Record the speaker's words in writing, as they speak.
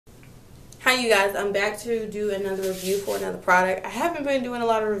Hi you guys, I'm back to do another review for another product. I haven't been doing a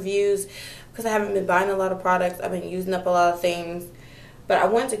lot of reviews because I haven't been buying a lot of products. I've been using up a lot of things. But I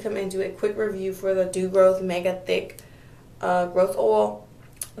wanted to come and do a quick review for the Dew Growth Mega Thick Growth Oil.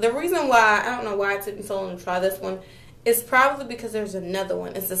 The reason why, I don't know why it took me so long to try this one, is probably because there's another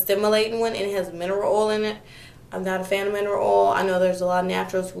one. It's a stimulating one and it has mineral oil in it. I'm not a fan of mineral oil. I know there's a lot of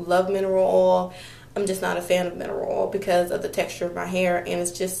naturals who love mineral oil. I'm just not a fan of mineral oil because of the texture of my hair, and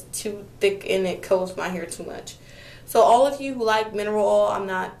it's just too thick and it coats my hair too much. So all of you who like mineral oil, I'm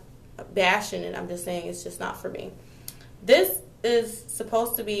not bashing it. I'm just saying it's just not for me. This is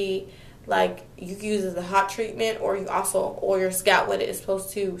supposed to be like you can use it as a hot treatment, or you also oil your scalp with it. It's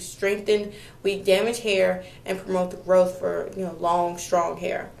supposed to strengthen weak, damaged hair and promote the growth for long, strong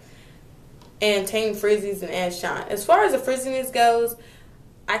hair, and tame frizzies and add shine. As far as the frizziness goes,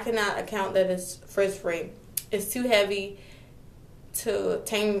 I cannot account that it's frizz free. It's too heavy to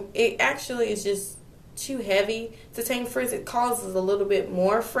tame. It actually is just too heavy to tame frizz. It causes a little bit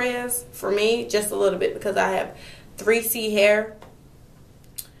more frizz for me, just a little bit, because I have 3C hair.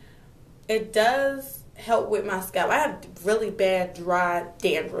 It does help with my scalp. I have really bad dry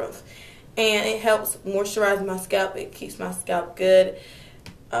dandruff, and it helps moisturize my scalp. It keeps my scalp good.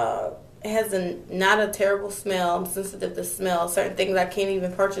 It has not a terrible smell. I'm sensitive to smell. Certain things I can't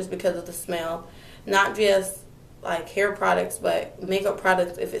even purchase because of the smell. Not just like hair products, but makeup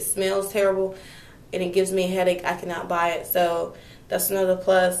products. If it smells terrible and it gives me a headache, I cannot buy it. So that's another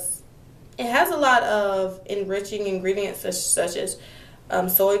plus. It has a lot of enriching ingredients such as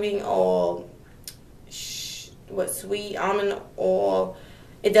soybean oil, sweet almond oil.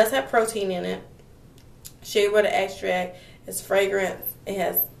 It does have protein in it. Shea butter extract. It's fragrance. It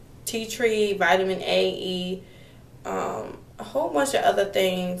has tea tree, vitamin A, E, a whole bunch of other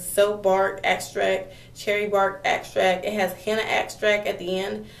things. Soap bark extract, cherry bark extract. It has henna extract at the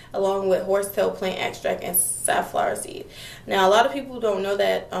end, along with horsetail plant extract and safflower seed. Now, a lot of people don't know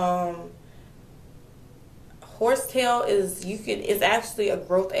that horsetail is actually a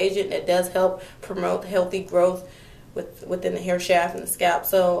growth agent that does help promote healthy growth within the hair shaft and the scalp.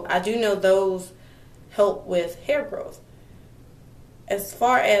 So I do know those help with hair growth. As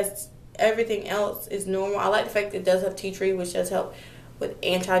far as everything else is normal, I like the fact that it does have tea tree, which does help with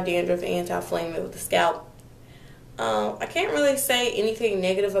anti-dandruff, anti-flamming with the scalp. I can't really say anything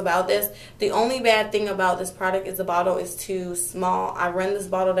negative about this. The only bad thing about this product is the bottle is too small. I run this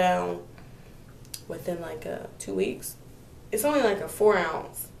bottle down within like 2 weeks. It's only like a 4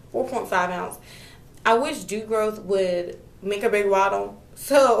 ounce, 4.5 ounce. I wish Dew Growth would make a bigger bottle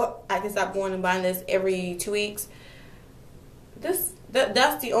so I can stop going and buying this every 2 weeks.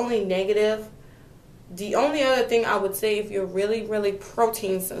 That's the only negative. The only other thing I would say, if you're really, really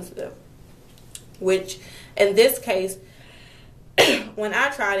protein sensitive, which in this case, when I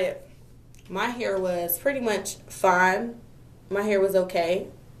tried it, my hair was pretty much fine. My hair was okay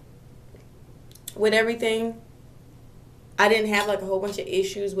with everything. I didn't have like a whole bunch of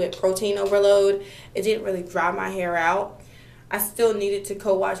issues with protein overload. It didn't really dry my hair out. I still needed to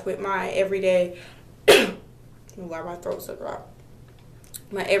co-wash with my everyday why my throat's so dry.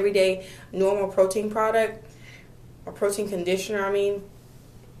 My everyday normal protein product, or protein conditioner, I mean,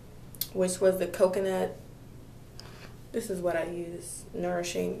 which was the coconut. This is what I use,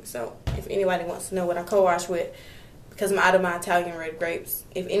 nourishing. So if anybody wants to know what I co-wash with, because I'm out of my Italian red grapes.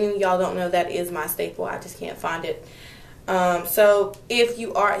 If any of y'all don't know, that is my staple. I just can't find it. So if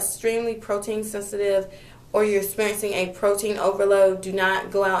you are extremely protein sensitive, or you're experiencing a protein overload, do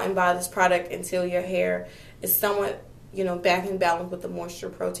not go out and buy this product until your hair is somewhat, back in balance with the moisture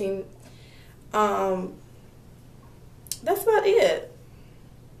protein. That's about it.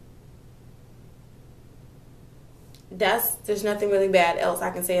 There's nothing really bad else I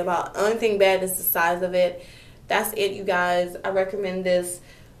can say about it. Only thing bad is the size of it. That's it, you guys. I recommend this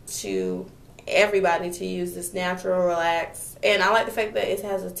to everybody to use. This natural, relax. And I like the fact that it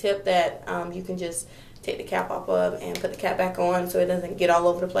has a tip that you can just take the cap off of and put the cap back on so it doesn't get all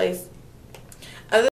over the place.